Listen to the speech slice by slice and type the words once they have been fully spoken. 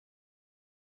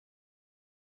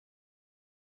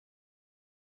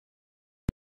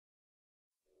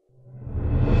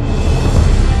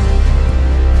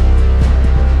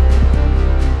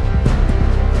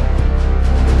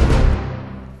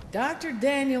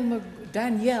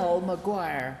Danielle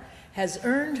McGuire has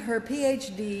earned her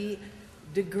PhD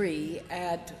degree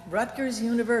at Rutgers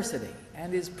University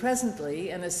and is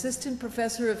presently an assistant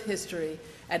professor of history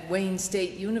at Wayne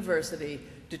State University,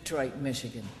 Detroit,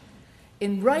 Michigan.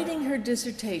 In writing her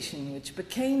dissertation, which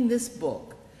became this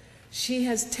book, she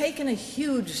has taken a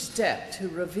huge step to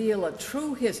reveal a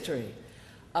true history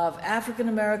of African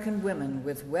American women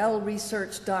with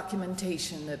well-researched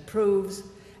documentation that proves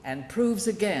and proves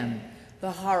again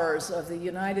the horrors of the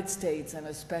United States and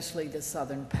especially the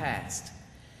Southern past.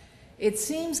 It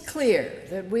seems clear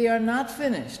that we are not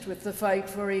finished with the fight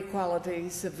for equality,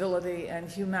 civility, and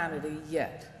humanity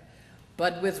yet.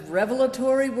 But with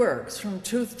revelatory works from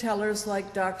truth-tellers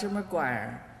like Dr.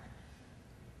 McGuire,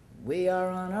 we are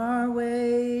on our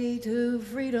way to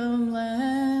Freedom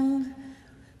Land.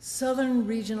 Southern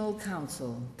Regional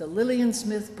Council, the Lillian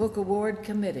Smith Book Award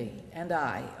Committee, and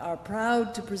I are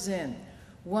proud to present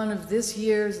one of this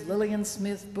year's Lillian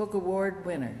Smith Book Award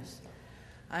winners.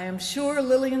 I am sure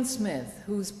Lillian Smith,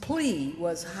 whose plea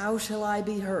was, "How shall I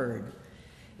be heard?"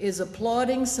 is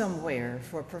applauding somewhere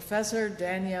for Professor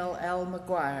Danielle L.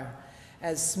 McGuire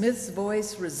as Smith's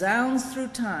voice resounds through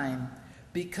time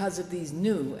because of these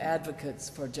new advocates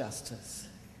for justice.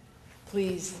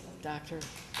 Please, Dr.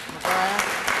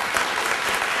 McGuire.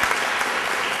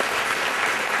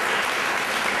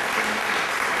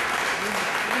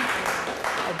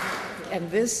 And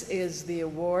this is the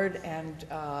award, and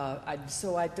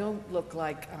so I don't look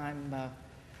like I'm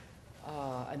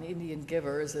an Indian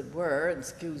giver, as it were,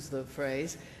 excuse the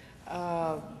phrase,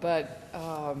 but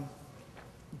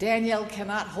Danielle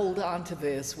cannot hold on to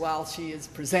this while she is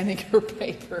presenting her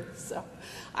paper, so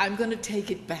I'm going to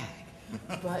take it back.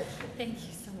 But thank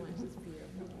you so much. It's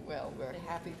beautiful. Well, we're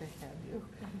happy to have you.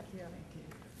 Thank you.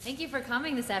 Thank you for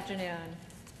coming this afternoon.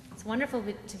 It's wonderful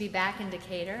to be back in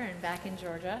Decatur and back in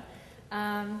Georgia.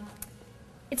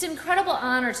 It's an incredible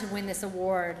honor to win this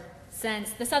award,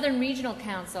 since the Southern Regional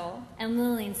Council and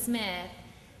Lillian Smith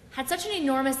had such an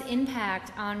enormous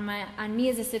impact on me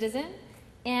as a citizen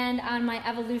and on my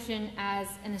evolution as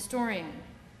an historian.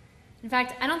 In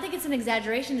fact, I don't think it's an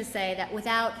exaggeration to say that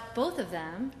without both of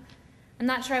them, I'm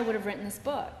not sure I would have written this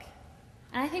book.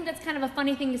 And I think that's kind of a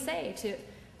funny thing to say to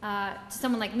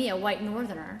someone like me, a white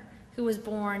northerner, who was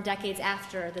born decades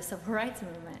after the Civil Rights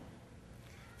Movement.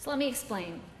 So let me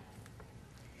explain.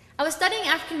 I was studying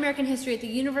African American history at the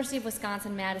University of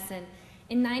Wisconsin-Madison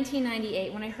in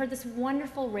 1998 when I heard this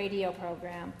wonderful radio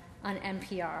program on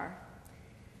NPR.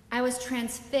 I was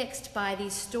transfixed by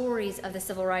these stories of the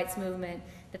Civil Rights Movement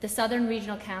that the Southern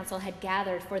Regional Council had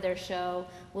gathered for their show,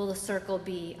 Will the Circle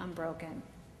Be Unbroken?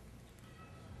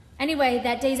 Anyway,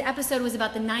 that day's episode was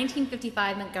about the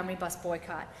 1955 Montgomery bus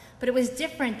boycott, but it was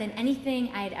different than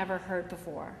anything I had ever heard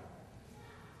before.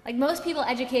 Like most people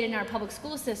educated in our public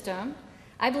school system,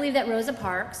 I believe that Rosa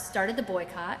Parks started the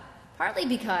boycott partly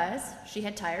because she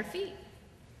had tired feet.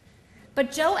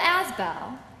 But Joe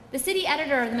Asbell, the city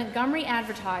editor of the Montgomery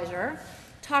Advertiser,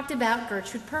 talked about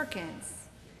Gertrude Perkins.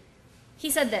 He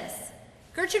said this: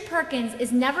 Gertrude Perkins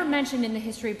is never mentioned in the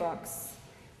history books,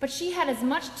 but she had as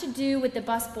much to do with the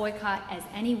bus boycott as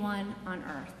anyone on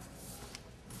earth.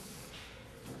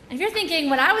 And if you're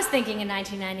thinking what I was thinking in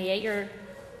 1998, you're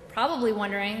probably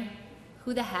wondering,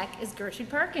 who the heck is Gertrude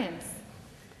Perkins?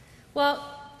 Well,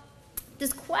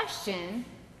 this question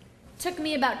took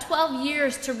me about 12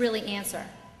 years to really answer.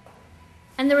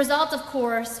 And the result, of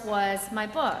course, was my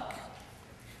book.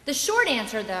 The short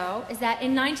answer, though, is that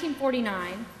in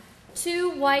 1949,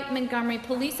 2 white Montgomery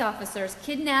police officers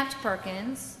kidnapped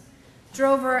Perkins,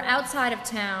 drove her outside of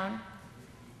town,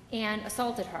 and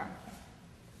assaulted her.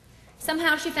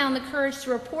 Somehow she found the courage to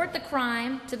report the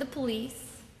crime to the police,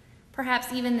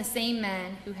 perhaps even the same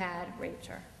men who had raped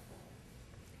her.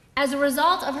 As a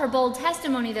result of her bold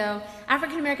testimony, though,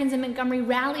 African Americans in Montgomery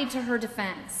rallied to her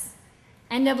defense.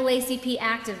 NAACP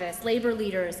activists, labor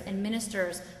leaders, and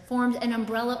ministers formed an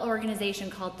umbrella organization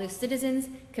called the Citizens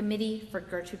Committee for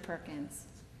Gertrude Perkins,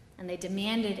 and they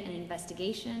demanded an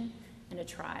investigation and a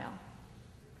trial.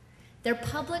 Their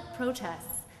public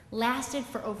protests lasted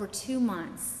for over 2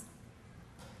 months.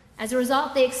 As a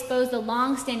result, they exposed the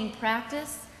long-standing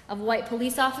practice of white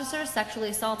police officers sexually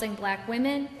assaulting black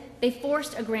women. They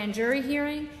forced a grand jury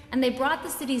hearing, and they brought the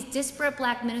city's disparate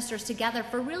black ministers together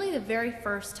for really the very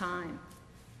first time.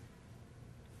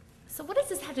 So what does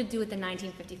this have to do with the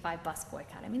 1955 bus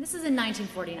boycott? I mean, this is in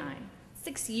 1949,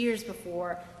 6 years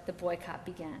before the boycott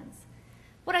begins.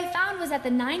 What I found was that the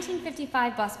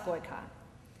 1955 bus boycott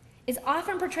is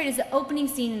often portrayed as the opening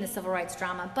scene in the civil rights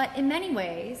drama, but in many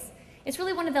ways, it's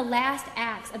really one of the last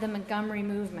acts of the Montgomery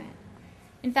movement.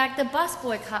 In fact, the bus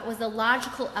boycott was the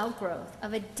logical outgrowth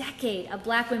of a decade of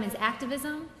black women's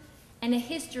activism and a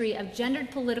history of gendered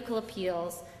political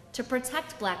appeals to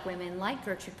protect black women like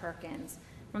Gertrude Perkins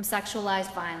from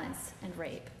sexualized violence and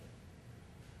rape.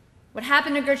 What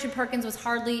happened to Gertrude Perkins was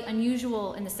hardly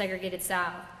unusual in the segregated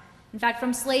South. In fact,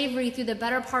 from slavery through the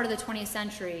better part of the 20th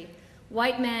century,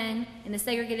 white men in the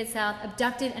segregated South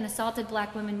abducted and assaulted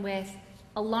black women with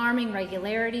alarming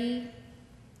regularity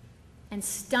and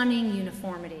stunning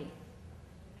uniformity.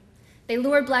 They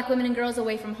lured black women and girls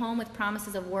away from home with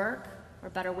promises of work or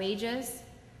better wages.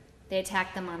 They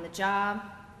attacked them on the job.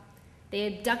 They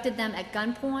abducted them at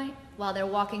gunpoint while they're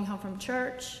walking home from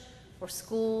church or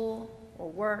school or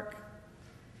work.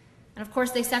 And of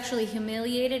course, they sexually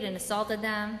humiliated and assaulted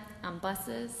them on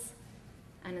buses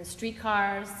and in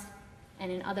streetcars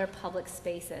and in other public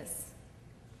spaces.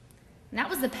 And that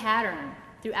was the pattern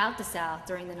throughout the South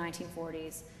during the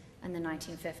 1940s and the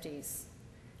 1950s.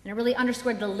 And it really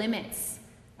underscored the limits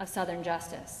of Southern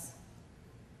justice.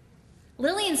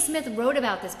 Lillian Smith wrote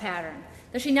about this pattern,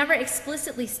 though she never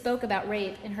explicitly spoke about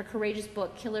rape in her courageous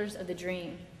book, Killers of the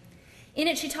Dream. In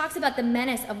it, she talks about the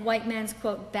menace of white men's,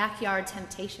 quote, backyard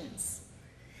temptations.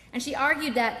 And she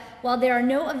argued that while there are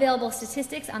no available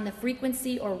statistics on the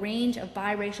frequency or range of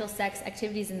biracial sex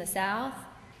activities in the South,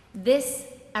 this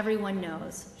everyone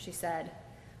knows, she said.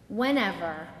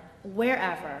 Whenever,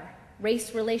 wherever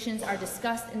race relations are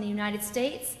discussed in the United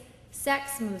States,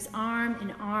 sex moves arm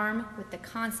in arm with the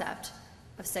concept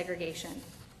of segregation.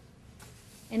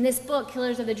 In this book,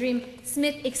 Killers of the Dream,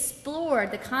 Smith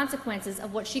explored the consequences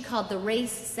of what she called the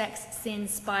race-sex-sin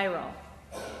spiral,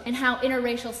 and how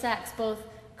interracial sex, both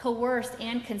coerced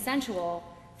and consensual,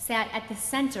 sat at the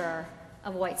center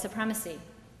of white supremacy.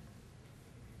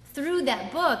 Though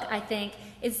that book, I think,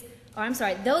 is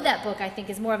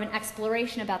more of an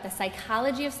exploration about the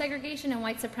psychology of segregation and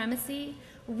white supremacy,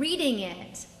 reading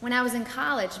it when I was in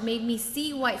college made me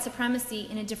see white supremacy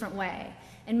in a different way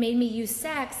and made me use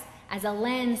sex as a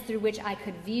lens through which I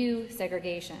could view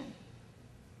segregation.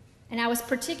 And I was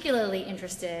particularly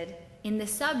interested in the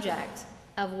subject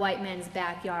of white men's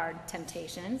backyard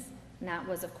temptations, and that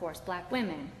was, of course, black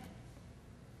women.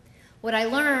 What I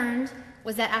learned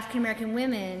was that African American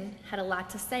women had a lot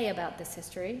to say about this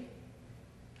history,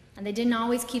 and they didn't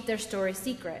always keep their story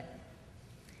secret.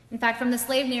 In fact, from the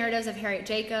slave narratives of Harriet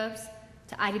Jacobs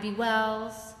to Ida B.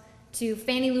 Wells to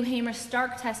Fannie Lou Hamer's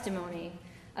stark testimony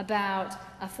about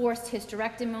a forced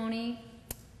hysterectomy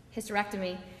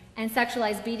and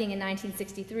sexualized beating in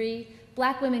 1963,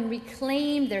 black women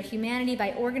reclaimed their humanity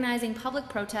by organizing public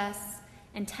protests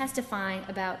and testifying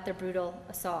about their brutal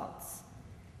assaults.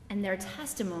 And their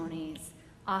testimonies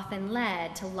often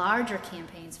led to larger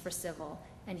campaigns for civil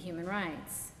and human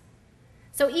rights.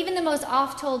 So even the most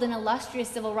oft-told and illustrious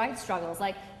civil rights struggles,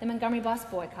 like the Montgomery bus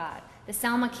boycott, the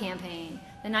Selma campaign,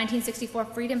 the 1964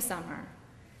 Freedom Summer,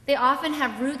 they often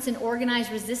have roots in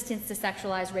organized resistance to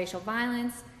sexualized racial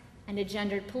violence and to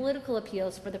gendered political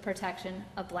appeals for the protection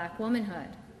of black womanhood.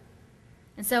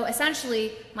 And so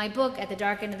essentially, my book, At the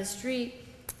Dark End of the Street,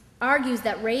 argues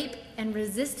that rape and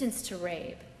resistance to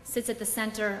rape sits at the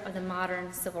center of the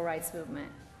modern civil rights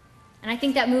movement. And I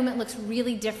think that movement looks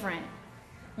really different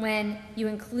when you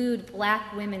include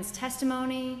black women's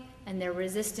testimony and their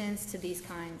resistance to these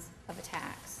kinds of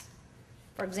attacks.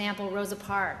 For example, Rosa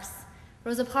Parks.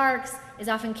 Rosa Parks is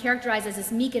often characterized as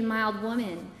this meek and mild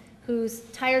woman whose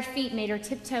tired feet made her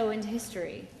tiptoe into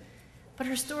history. But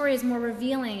her story is more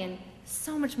revealing and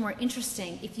so much more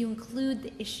interesting if you include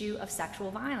the issue of sexual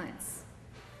violence.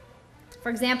 For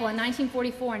example, in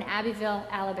 1944 in Abbeville,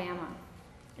 Alabama,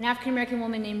 an African-American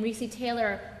woman named Recy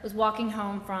Taylor was walking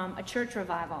home from a church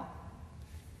revival.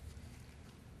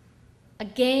 A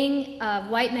gang of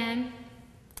white men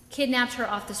kidnapped her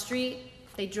off the street,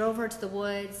 they drove her to the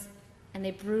woods, and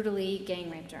they brutally gang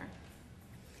raped her.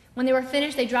 When they were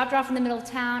finished, they dropped her off in the middle of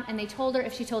town, and they told her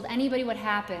if she told anybody what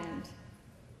happened,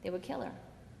 they would kill her.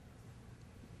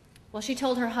 Well, she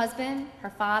told her husband, her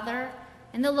father,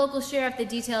 and the local sheriff the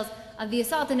details of the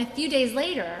assault, and a few days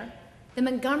later, the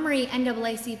Montgomery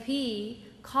NAACP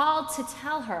called to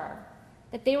tell her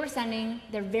that they were sending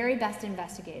their very best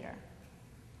investigator.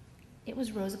 It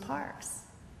was Rosa Parks.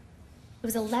 It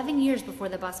was 11 years before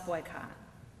the bus boycott.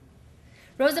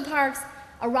 Rosa Parks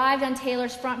arrived on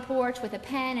Taylor's front porch with a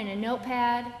pen and a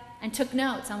notepad and took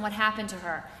notes on what happened to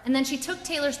her. And then she took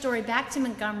Taylor's story back to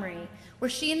Montgomery, where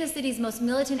she and the city's most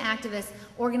militant activists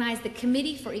organized the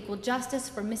Committee for Equal Justice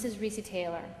for Mrs. Recy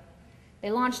Taylor. They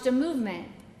launched a movement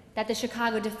that the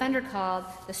Chicago Defender called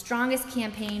the strongest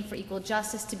campaign for equal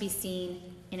justice to be seen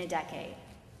in a decade.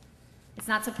 It's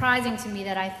not surprising to me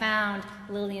that I found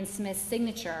Lillian Smith's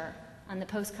signature on the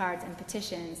postcards and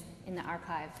petitions in the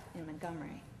archive in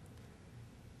Montgomery.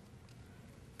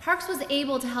 Parks was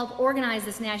able to help organize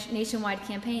this nationwide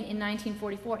campaign in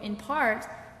 1944, in part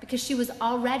because she was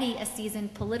already a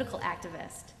seasoned political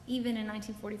activist, even in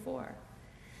 1944.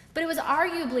 But it was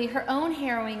arguably her own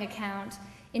harrowing account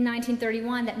in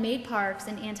 1931 that made Parks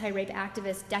an anti-rape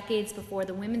activist decades before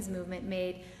the women's movement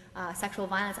made sexual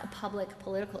violence a public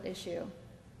political issue.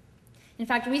 In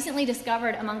fact, recently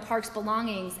discovered among Parks'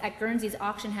 belongings at Guernsey's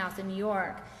auction house in New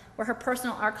York, where her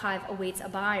personal archive awaits a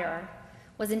buyer,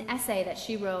 was an essay that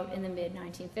she wrote in the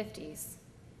mid-1950s.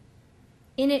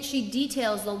 In it, she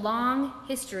details the long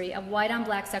history of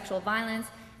white-on-black sexual violence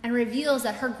and reveals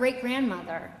that her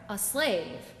great-grandmother, a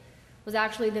slave, was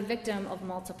actually the victim of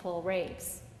multiple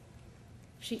rapes.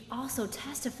 She also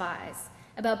testifies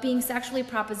about being sexually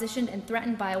propositioned and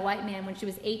threatened by a white man when she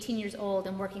was 18 years old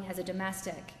and working as a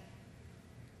domestic.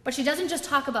 But she doesn't just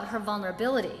talk about her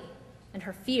vulnerability and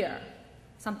her fear,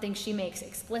 something she makes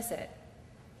explicit.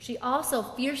 She also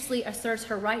fiercely asserts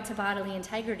her right to bodily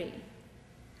integrity.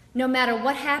 No matter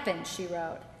what happened, she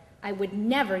wrote, I would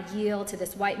never yield to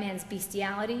this white man's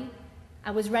bestiality. I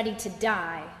was ready to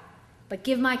die, but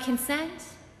give my consent?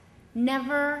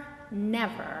 Never,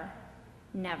 never,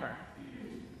 never.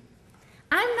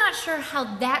 I'm not sure how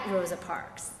that Rosa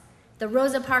Parks, the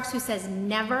Rosa Parks who says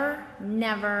never,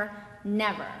 never,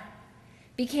 never,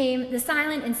 became the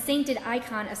silent and sainted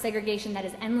icon of segregation that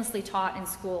is endlessly taught in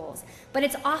schools. But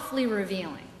it's awfully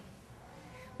revealing.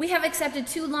 We have accepted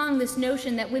too long this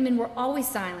notion that women were always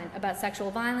silent about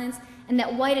sexual violence and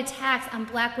that white attacks on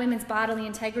black women's bodily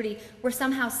integrity were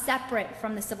somehow separate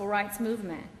from the civil rights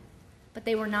movement. But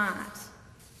they were not.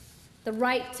 The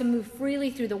right to move freely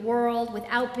through the world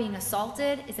without being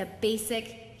assaulted is a basic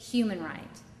human right.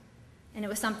 And it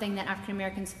was something that African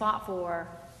Americans fought for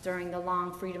during the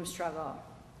long freedom struggle.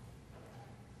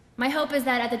 My hope is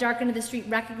that At the Dark End of the Street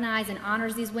recognizes and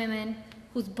honors these women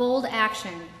whose bold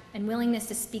action and willingness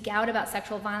to speak out about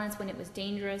sexual violence when it was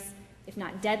dangerous, if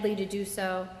not deadly to do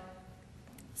so,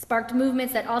 sparked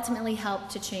movements that ultimately helped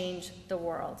to change the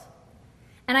world.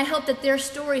 And I hope that their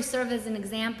stories serve as an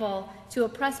example to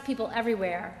oppressed people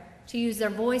everywhere to use their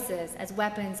voices as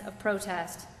weapons of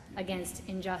protest against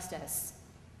injustice.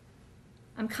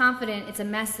 I'm confident it's a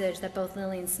message that both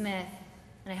Lillian Smith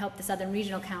and I hope the Southern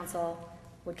Regional Council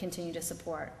would continue to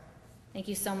support. Thank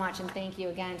you so much, and thank you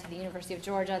again to the University of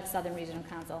Georgia, the Southern Regional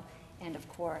Council, and of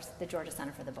course, the Georgia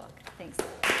Center for the Book. Thanks.